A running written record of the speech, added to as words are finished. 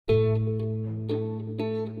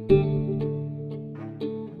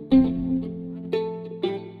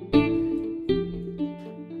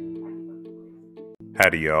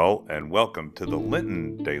Howdy, y'all, and welcome to the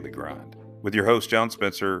Linton Daily Grind with your host, John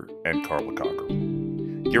Spencer and Carla Cocker.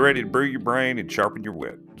 Get ready to brew your brain and sharpen your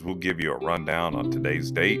wit as we'll give you a rundown on today's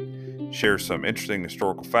date, share some interesting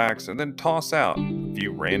historical facts, and then toss out a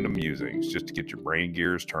few random musings just to get your brain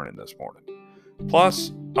gears turning this morning.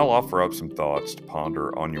 Plus, I'll offer up some thoughts to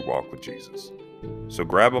ponder on your walk with Jesus. So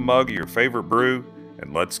grab a mug of your favorite brew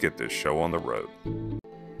and let's get this show on the road.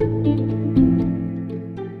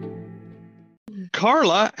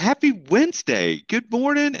 Carla, happy Wednesday. Good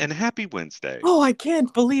morning and happy Wednesday. Oh, I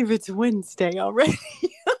can't believe it's Wednesday already.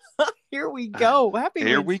 Here we go. Happy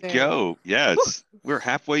Here Wednesday. we go. Yes, we're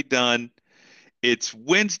halfway done. It's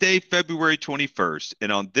Wednesday, February 21st,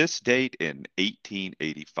 and on this date in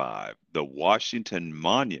 1885, the Washington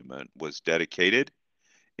Monument was dedicated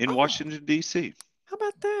in Washington, D.C. How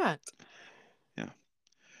about that?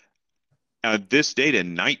 Yeah. This date in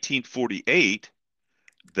 1948,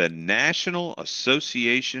 the National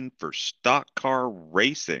Association for Stock Car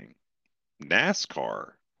Racing,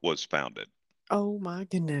 NASCAR, was founded. Oh my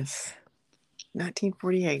goodness.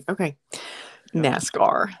 1948. Okay. Yeah.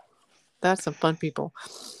 NASCAR. That's some fun people.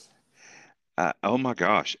 Oh my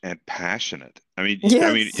gosh, and passionate.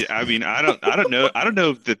 Yes. I don't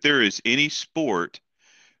know that there is any sport,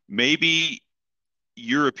 maybe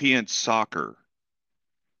European soccer,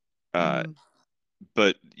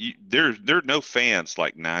 but there are no fans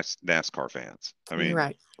like NASCAR fans. You're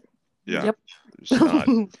right. Yeah, Yep. there's not.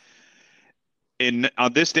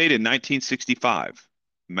 On this date in 1965,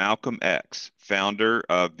 Malcolm X, founder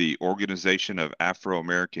of the Organization of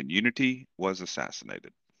Afro-American Unity, was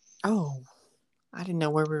assassinated. Oh, I didn't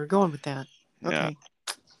know where we were going with that. Okay. Yeah,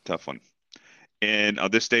 tough one. And on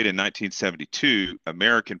this date in 1972,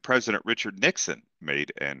 American President Richard Nixon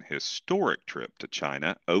made an historic trip to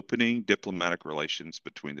China, opening diplomatic relations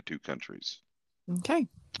between the two countries. Okay.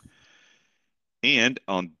 And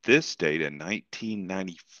on this date in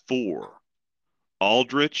 1994,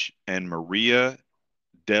 Aldrich and Maria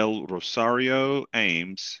del Rosario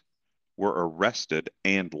Ames were arrested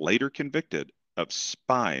and later convicted of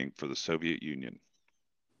spying for the Soviet Union.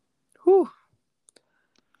 Whew.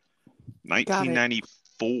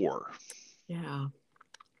 1994. Yeah.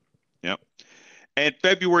 Yep. And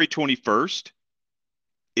February 21st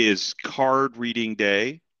is Card Reading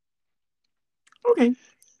Day. Okay.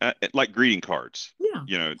 Like greeting cards. Yeah.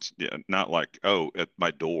 You know, it's not like, at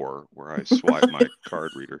my door where I swipe my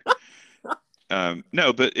card reader.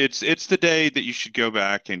 No, but it's the day that you should go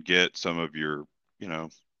back and get some of your,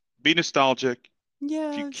 be nostalgic.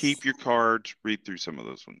 Yes. If you keep your cards, read through some of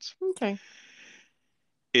those ones. Okay.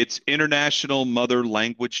 It's International Mother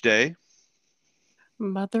Language Day.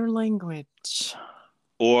 Mother language.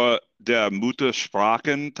 Or der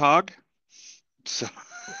Muttersprachentag. So,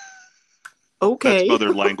 okay. That's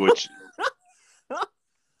mother language.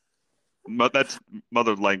 That's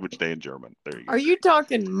Mother Language Day in German. There you go. Are you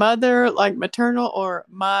talking mother like maternal or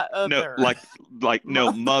my other? No,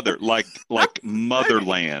 no, mother, like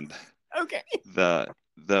motherland. Okay. The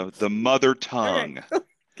mother tongue. Okay.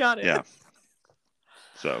 Got it. Yeah.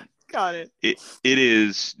 So got it. It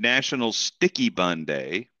is National Sticky Bun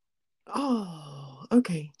Day. Oh,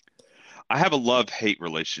 okay. I have a love-hate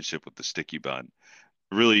relationship with the sticky bun.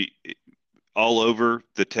 Really, all over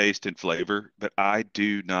the taste and flavor, but I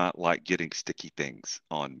do not like getting sticky things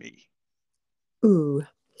on me. Ooh.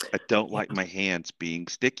 I don't like my hands being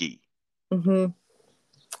sticky. Mm-hmm.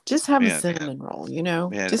 Just have a cinnamon roll,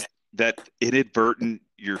 Man, just that inadvertent,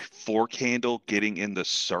 your fork handle getting in the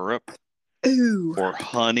syrup. Ooh. Or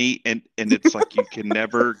honey, and it's like you can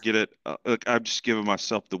never get it. Look, I'm just giving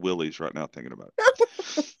myself the willies right now thinking about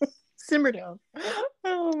it. Simmer down.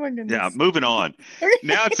 Oh my goodness. Yeah, moving on.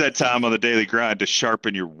 Now it's that time on the Daily Grind to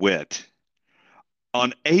sharpen your wit.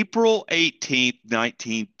 On April 18th,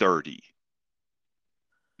 1930,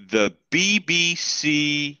 the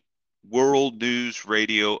BBC World News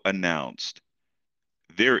Radio announced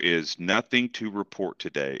there is nothing to report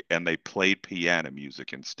today, and they played piano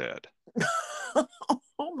music instead.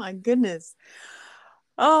 Oh my goodness.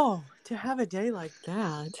 Oh, to have a day like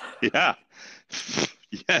that. Yeah.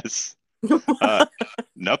 Yes.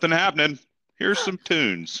 Nothing happening. Here's some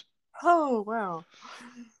tunes. Oh, wow.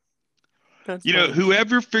 That's funny.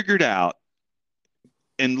 Whoever figured out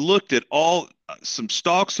and looked at some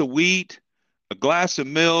stalks of wheat, a glass of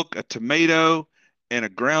milk, a tomato, and a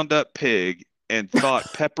ground up pig and thought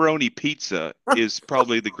pepperoni pizza is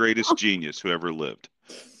probably the greatest genius who ever lived.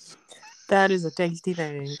 That is a tasty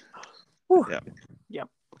thing. Whew. Yeah. Yep.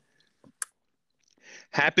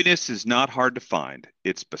 Happiness is not hard to find.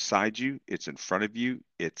 It's beside you. It's in front of you.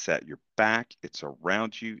 It's at your back. It's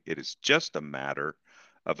around you. It is just a matter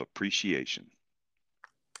of appreciation.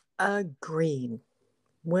 Agreed.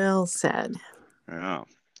 Well said. Yeah.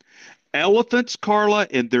 Elephants, Carla,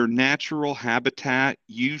 in their natural habitat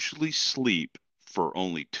usually sleep for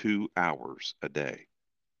only 2 hours a day.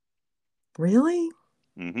 Really?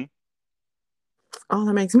 Hmm. Oh,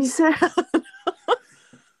 that makes me sad.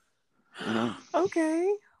 I know.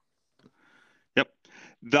 Okay. Yep.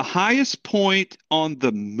 The highest point on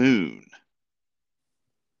the moon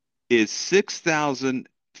is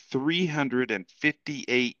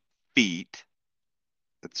 6,358 feet.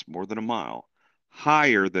 That's more than a mile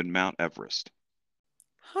higher than Mount Everest.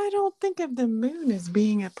 I don't think of the moon as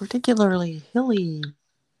being a particularly hilly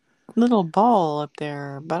little ball up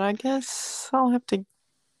there, but I guess I'll have to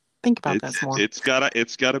think about that some more. It's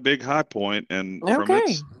got a big high point, and from Okay.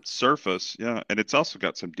 its surface, yeah, and it's also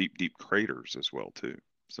got some deep craters as well too.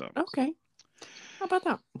 So Okay. How about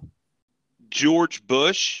that? George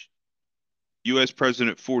Bush, U.S.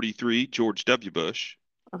 President 43, George W. Bush,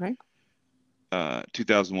 Okay.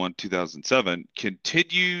 2001, 2007,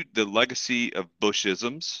 continued the legacy of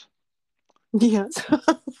Bushisms, Yes.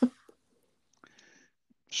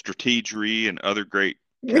 strategery, and other great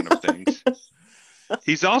kind of things.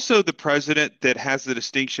 He's also the president that has the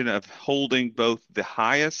distinction of holding both the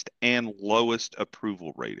highest and lowest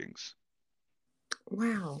approval ratings.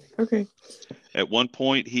 Wow. Okay. At one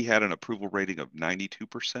point, he had an approval rating of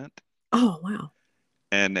 92%. Oh, wow.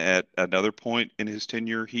 And at another point in his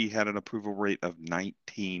tenure, he had an approval rate of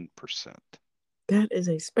 19%. That is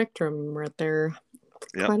a spectrum right there.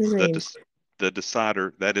 Yep. Quite a range. The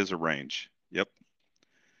decider, that is a range. Yep.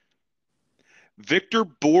 Victor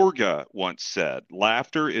Borga once said,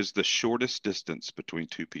 laughter is the shortest distance between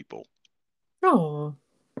two people. Oh,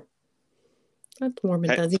 that's warm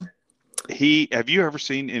and fuzzy. Have you ever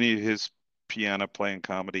seen any of his piano playing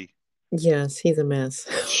comedy? Yes, he's a mess.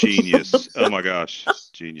 Genius. Oh my gosh.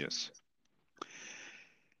 Genius.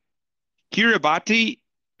 Kiribati,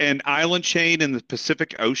 an island chain in the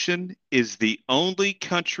Pacific Ocean, is the only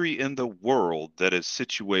country in the world that is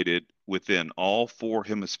situated within all four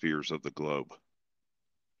hemispheres of the globe.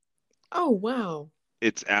 Oh, wow.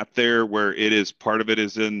 It's out there where it is, part of it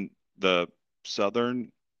is in the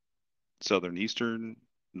southeastern,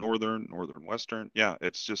 northern, western. Yeah,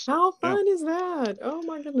 it's just, How yeah, fun is that? Oh,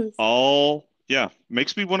 my goodness. yeah,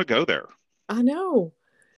 makes me want to go there. I know.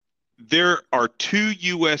 There are 2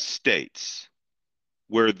 U.S. states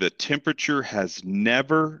where the temperature has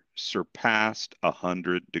never surpassed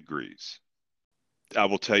 100 degrees. I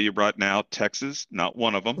will tell you right now, Texas, not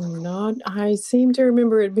one of them. Not, I seem to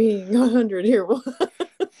remember it being 100 here.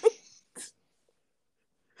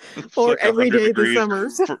 It's Or like every 100 day of the degrees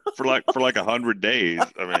summers. for like 100 days.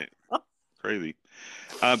 I mean, crazy.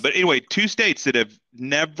 But anyway, 2 states that have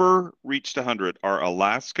never reached 100 are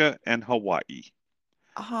Alaska and Hawaii.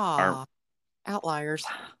 Our, Outliers.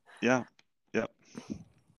 yeah, yeah.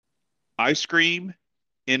 I scream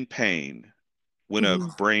in pain when a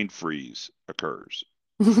brain freeze occurs.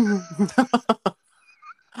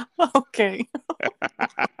 Okay.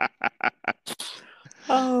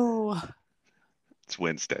 Oh, It's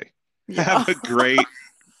Wednesday. yeah. Have a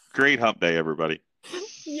great hump day, everybody.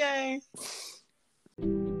 Yay.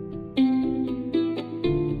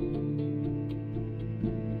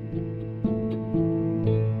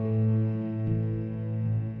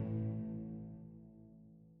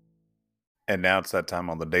 And now it's that time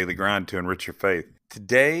on the Daily Grind to enrich your faith.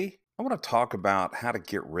 Today, I want to talk about how to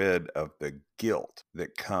get rid of the guilt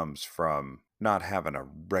that comes from not having a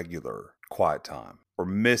regular quiet time or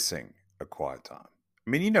missing a quiet time. I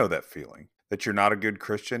mean, you know that feeling that you're not a good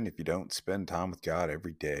Christian if you don't spend time with God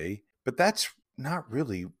every day, but that's not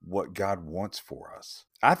really what God wants for us.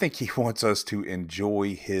 I think He wants us to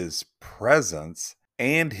enjoy His presence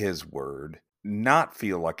and His word, not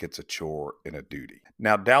feel like it's a chore and a duty.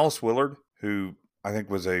 Now, Dallas Willard, who I think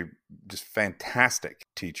was a just fantastic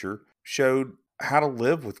teacher, showed how to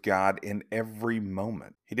live with God in every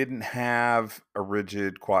moment. He didn't have a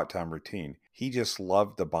rigid quiet time routine. He just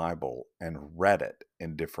loved the Bible and read it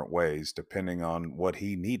in different ways depending on what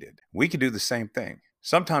he needed. We could do the same thing.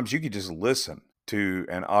 Sometimes you could just listen to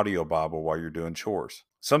an audio Bible while you're doing chores.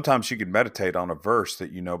 Sometimes you could meditate on a verse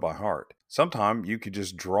that you know by heart. Sometimes you could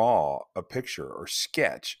just draw a picture or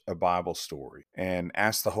sketch a Bible story and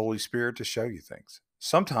ask the Holy Spirit to show you things.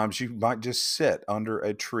 Sometimes you might just sit under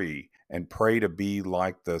a tree and pray to be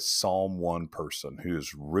like the Psalm 1 person who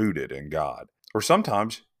is rooted in God. Or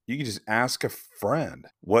sometimes you can just ask a friend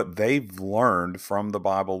what they've learned from the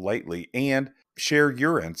Bible lately and share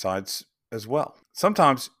your insights as well.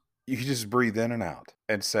 Sometimes you can just breathe in and out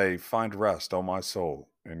and say, find rest, O my soul,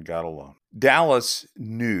 in God alone. Dallas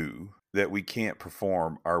knew that we can't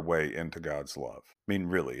perform our way into God's love. I mean,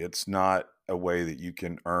 really, it's not a way that you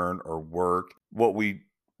can earn or work. What we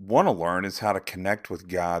want to learn is how to connect with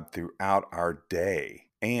God throughout our day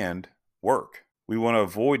and work. We want to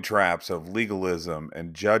avoid traps of legalism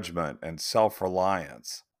and judgment and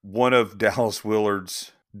self-reliance. One of Dallas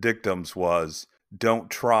Willard's dictums was, "Don't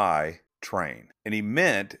try, train." And he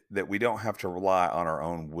meant that we don't have to rely on our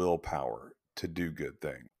own willpower to do good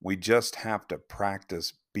things. We just have to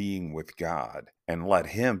practice being with God and let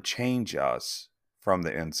Him change us from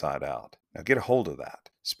the inside out. Now get a hold of that.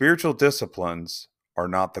 Spiritual disciplines are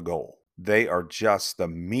not the goal. They are just the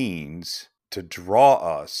means to draw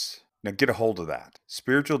us. Now get a hold of that.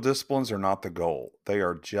 Spiritual disciplines are not the goal. They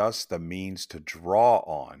are just the means to draw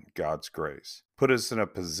on God's grace. Put us in a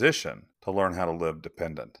position to learn how to live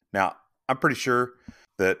dependent. Now, I'm pretty sure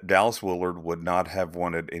that Dallas Willard would not have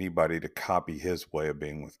wanted anybody to copy his way of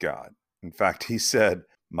being with God. In fact, he said,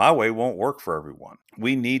 "My way won't work for everyone.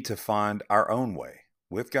 We need to find our own way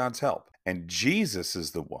with God's help." And Jesus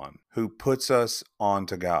is the one who puts us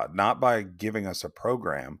onto God, not by giving us a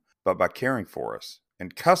program, but by caring for us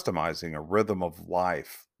and customizing a rhythm of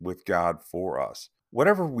life with God for us.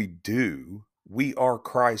 Whatever we do, we are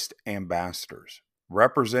Christ ambassadors,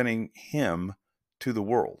 representing Him to the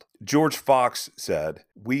world. George Fox said,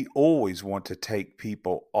 "We always want to take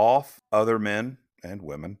people off other men and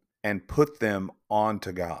women and put them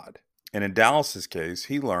onto God." And in Dallas's case,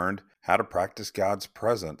 he learned how to practice God's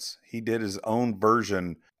presence. He did his own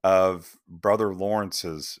version of Brother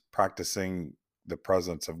Lawrence's practicing the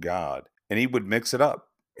presence of God, and he would mix it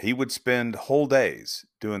up. He would spend whole days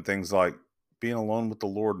doing things like being alone with the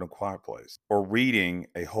Lord in a quiet place, or reading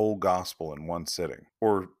a whole gospel in one sitting,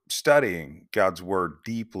 or studying God's word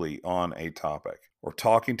deeply on a topic, or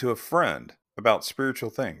talking to a friend about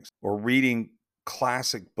spiritual things, or reading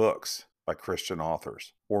classic books by Christian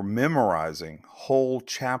authors, or memorizing whole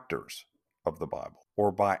chapters of the Bible,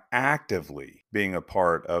 or by actively being a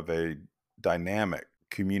part of a dynamic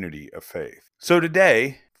community of faith. So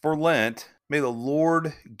today, for Lent, may the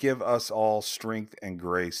Lord give us all strength and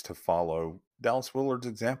grace to follow Dallas Willard's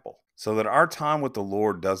example, so that our time with the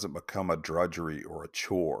Lord doesn't become a drudgery or a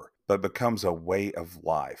chore, but becomes a way of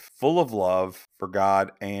life, full of love for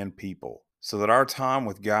God and people, so that our time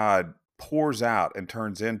with God pours out and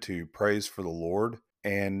turns into praise for the Lord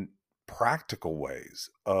and practical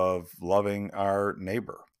ways of loving our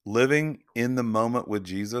neighbor. Living in the moment with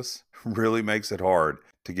Jesus really makes it hard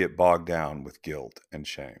to get bogged down with guilt and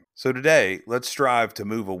shame. So today, let's strive to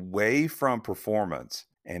move away from performance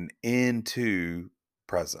and into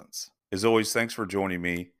presence. As always, thanks for joining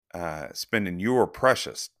me, spending your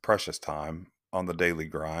precious time on the Daily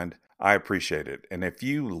Grind. I appreciate it. And if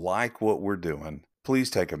you like what we're doing,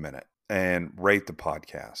 please take a minute and rate the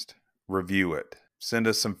podcast, review it, send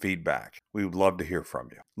us some feedback. We would love to hear from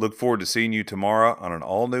you. Look forward to seeing you tomorrow on an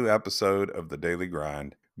all-new episode of the Daily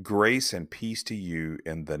Grind. Grace and peace to you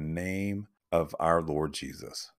in the name of our Lord Jesus.